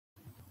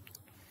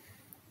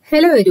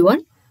Hello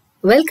everyone,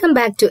 welcome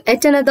back to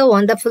yet another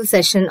wonderful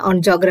session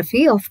on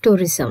Geography of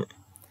Tourism.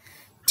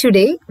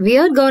 Today we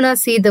are gonna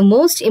see the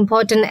most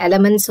important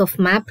elements of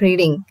map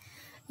reading.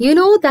 You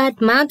know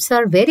that maps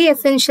are very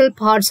essential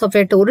parts of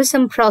a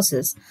tourism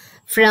process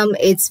from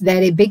its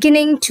very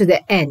beginning to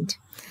the end.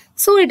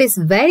 So it is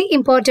very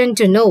important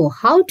to know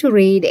how to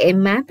read a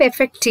map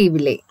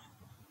effectively.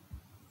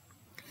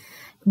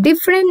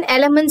 Different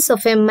elements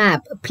of a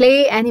map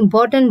play an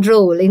important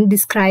role in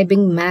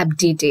describing map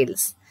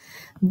details.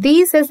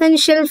 These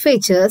essential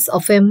features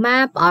of a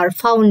map are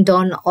found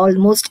on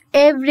almost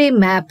every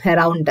map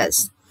around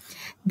us.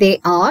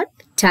 They are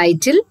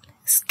title,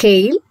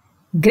 scale,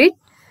 grid,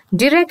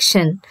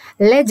 direction,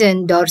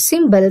 legend or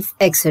symbols,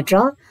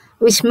 etc.,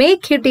 which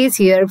make it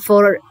easier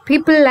for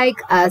people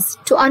like us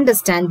to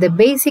understand the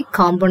basic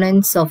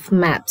components of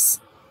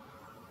maps.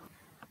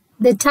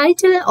 The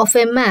title of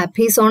a map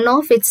is one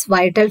of its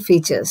vital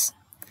features.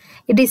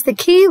 It is the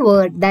key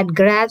word that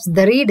grabs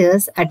the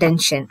reader's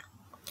attention.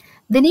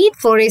 The need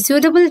for a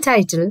suitable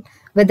title,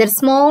 whether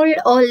small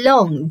or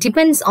long,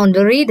 depends on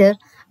the reader,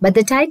 but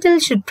the title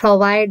should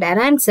provide an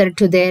answer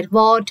to their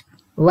what,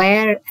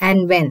 where,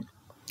 and when.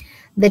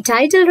 The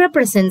title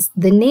represents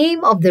the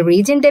name of the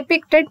region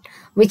depicted,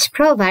 which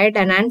provides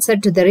an answer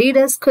to the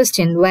reader's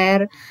question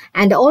where,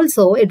 and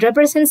also it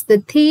represents the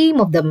theme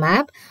of the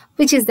map,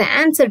 which is the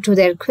answer to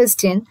their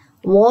question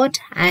what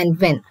and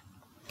when.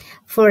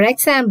 For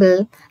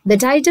example, the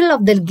title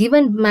of the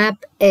given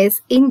map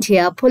is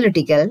India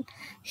Political.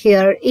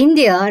 Here,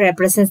 India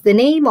represents the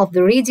name of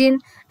the region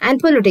and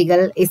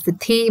political is the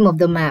theme of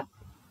the map.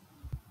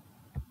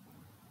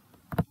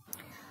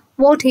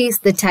 What is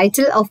the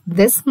title of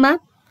this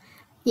map?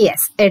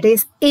 Yes, it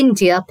is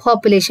India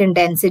Population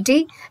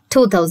Density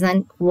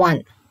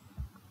 2001.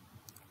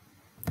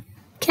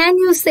 Can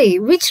you say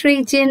which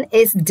region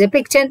is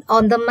depicted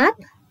on the map?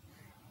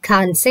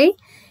 Can't say.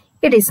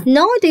 It is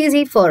not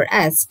easy for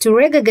us to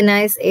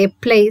recognize a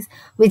place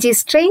which is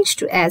strange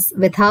to us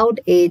without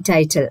a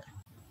title.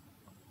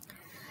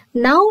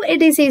 Now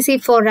it is easy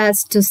for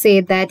us to say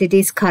that it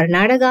is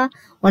Karnataka,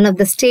 one of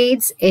the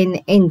states in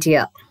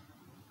India.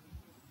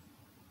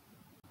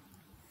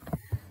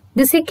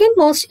 The second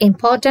most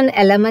important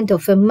element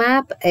of a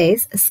map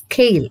is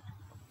scale.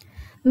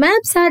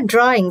 Maps are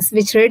drawings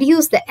which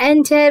reduce the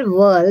entire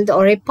world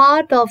or a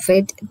part of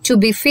it to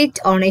be fit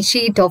on a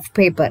sheet of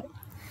paper.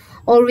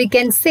 Or we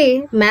can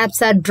say maps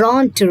are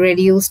drawn to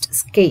reduced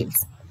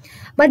scales.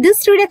 But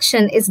this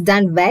reduction is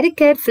done very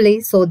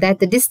carefully so that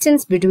the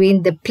distance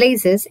between the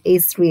places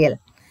is real.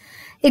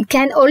 It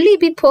can only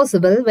be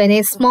possible when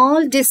a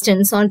small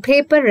distance on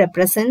paper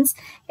represents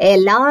a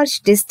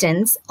large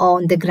distance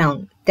on the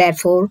ground.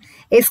 Therefore,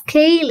 a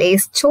scale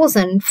is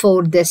chosen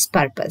for this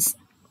purpose.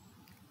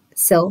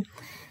 So,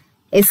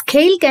 a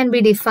scale can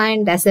be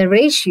defined as a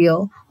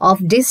ratio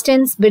of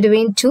distance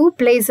between two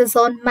places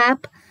on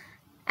map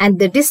and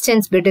the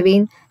distance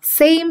between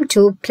same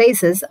two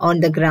places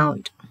on the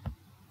ground.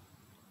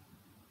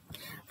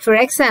 For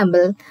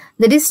example,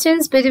 the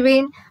distance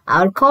between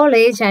our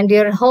college and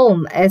your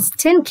home is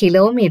 10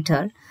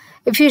 km.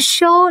 If you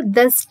show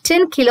this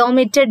 10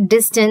 km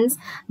distance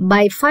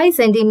by 5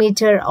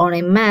 cm on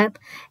a map,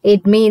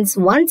 it means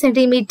 1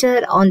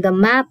 cm on the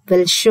map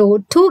will show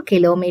 2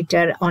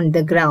 km on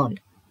the ground.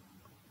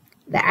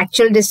 The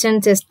actual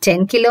distance is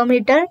 10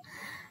 km.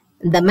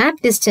 The map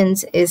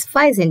distance is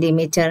 5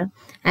 cm.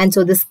 And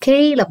so the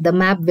scale of the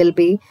map will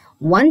be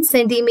 1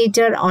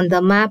 cm on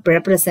the map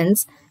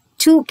represents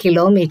 2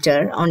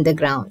 km on the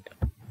ground.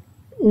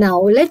 Now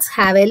let's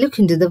have a look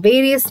into the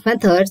various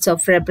methods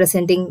of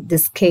representing the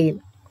scale.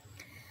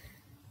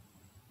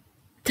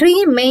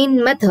 Three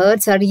main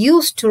methods are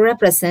used to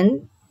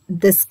represent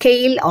the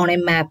scale on a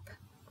map.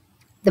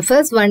 The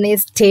first one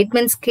is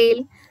statement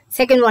scale,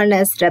 second one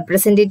is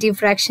representative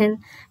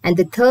fraction, and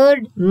the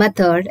third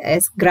method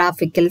is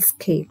graphical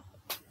scale.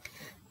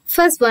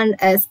 First one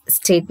is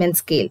statement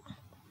scale.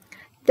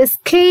 The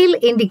scale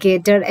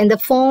indicator in the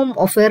form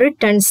of a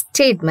written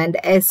statement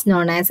is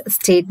known as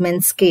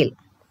statement scale.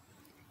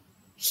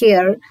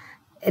 Here,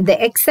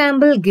 the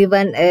example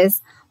given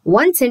is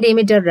 1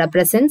 cm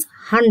represents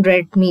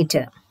 100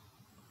 meter.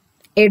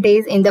 It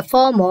is in the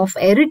form of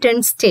a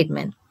written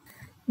statement.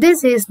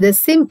 This is the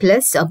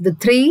simplest of the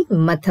three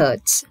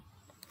methods.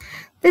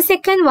 The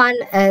second one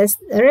is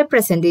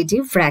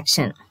representative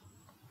fraction.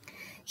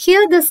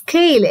 Here, the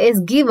scale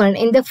is given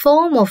in the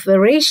form of a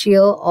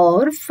ratio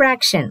or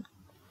fraction.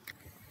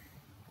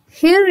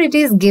 Here it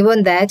is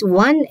given that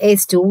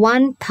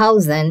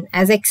 1:1000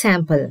 as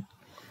example.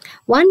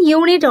 1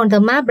 unit on the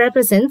map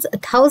represents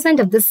 1000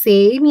 of the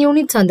same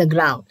units on the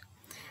ground.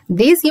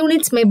 These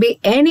units may be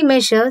any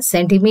measure,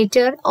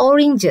 centimeter or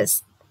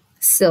inches.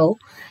 So,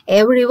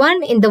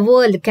 everyone in the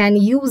world can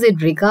use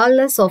it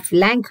regardless of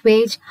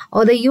language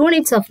or the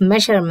units of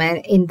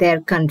measurement in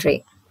their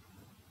country.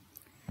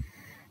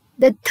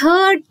 The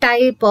third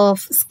type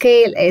of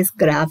scale is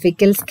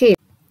graphical scale.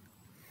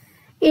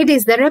 It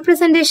is the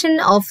representation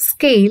of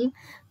scale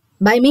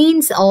by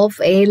means of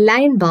a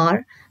line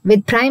bar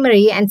with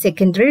primary and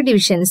secondary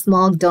divisions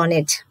marked on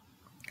it.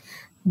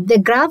 The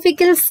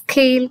graphical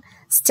scale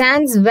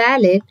stands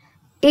valid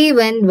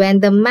even when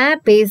the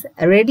map is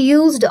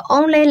reduced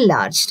or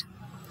enlarged.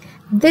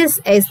 This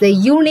is the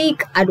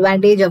unique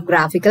advantage of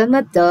graphical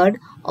method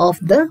of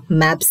the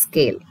map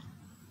scale.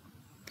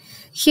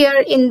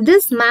 Here in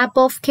this map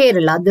of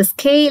Kerala, the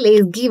scale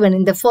is given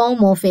in the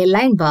form of a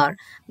line bar,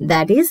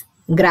 that is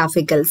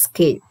graphical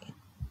scale.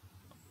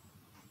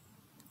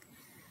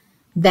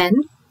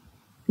 Then,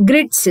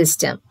 grid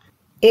system.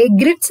 A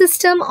grid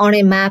system on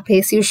a map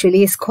is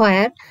usually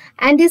square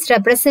and is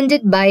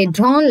represented by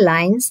drawn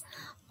lines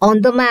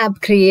on the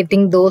map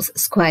creating those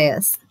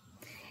squares.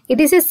 It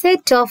is a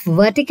set of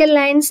vertical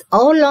lines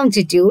or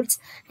longitudes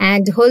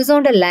and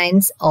horizontal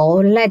lines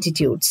or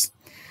latitudes.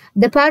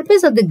 The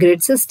purpose of the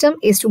grid system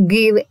is to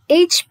give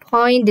each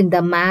point in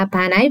the map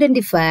an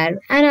identifier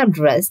and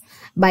address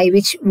by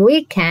which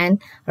we can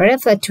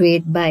refer to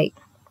it by.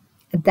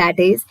 That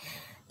is,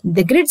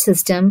 the grid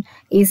system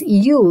is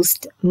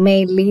used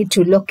mainly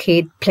to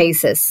locate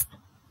places.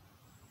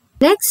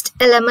 Next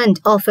element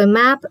of a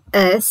map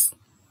is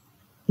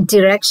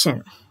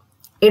direction.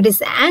 It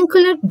is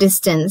angular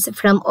distance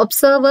from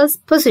observer's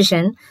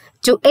position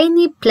to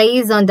any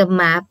place on the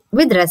map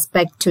with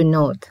respect to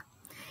north.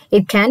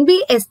 It can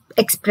be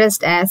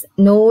expressed as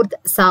north,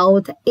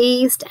 south,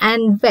 east,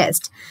 and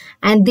west,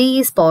 and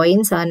these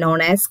points are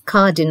known as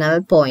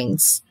cardinal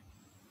points.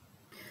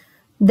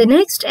 The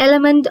next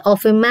element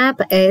of a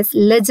map is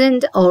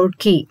legend or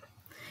key.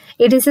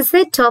 It is a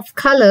set of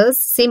colors,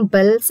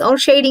 symbols, or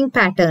shading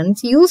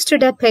patterns used to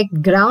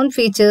depict ground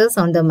features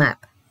on the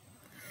map.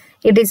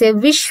 It is a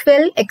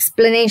visual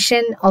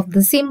explanation of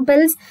the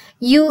symbols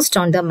used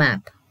on the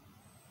map.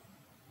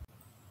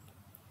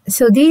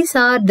 So these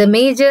are the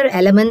major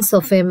elements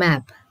of a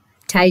map: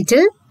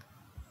 title,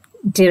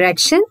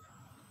 direction,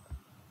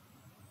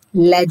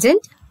 legend,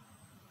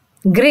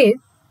 grid,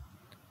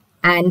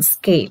 and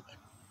scale.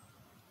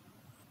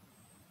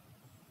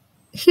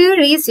 Here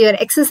is your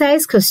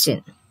exercise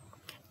question.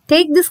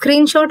 Take the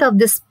screenshot of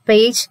this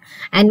page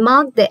and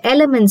mark the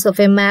elements of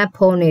a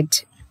map on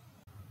it.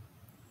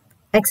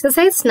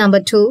 Exercise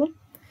number 2.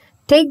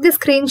 Take the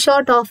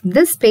screenshot of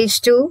this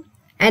page too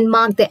and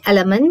mark the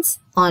elements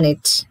on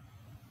it.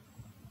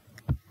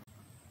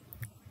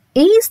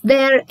 Is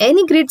there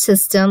any grid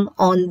system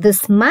on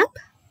this map?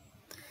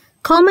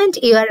 Comment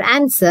your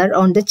answer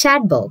on the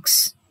chat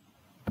box.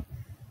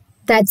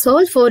 That's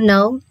all for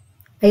now.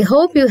 I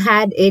hope you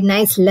had a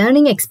nice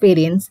learning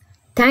experience.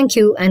 Thank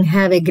you and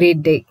have a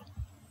great day.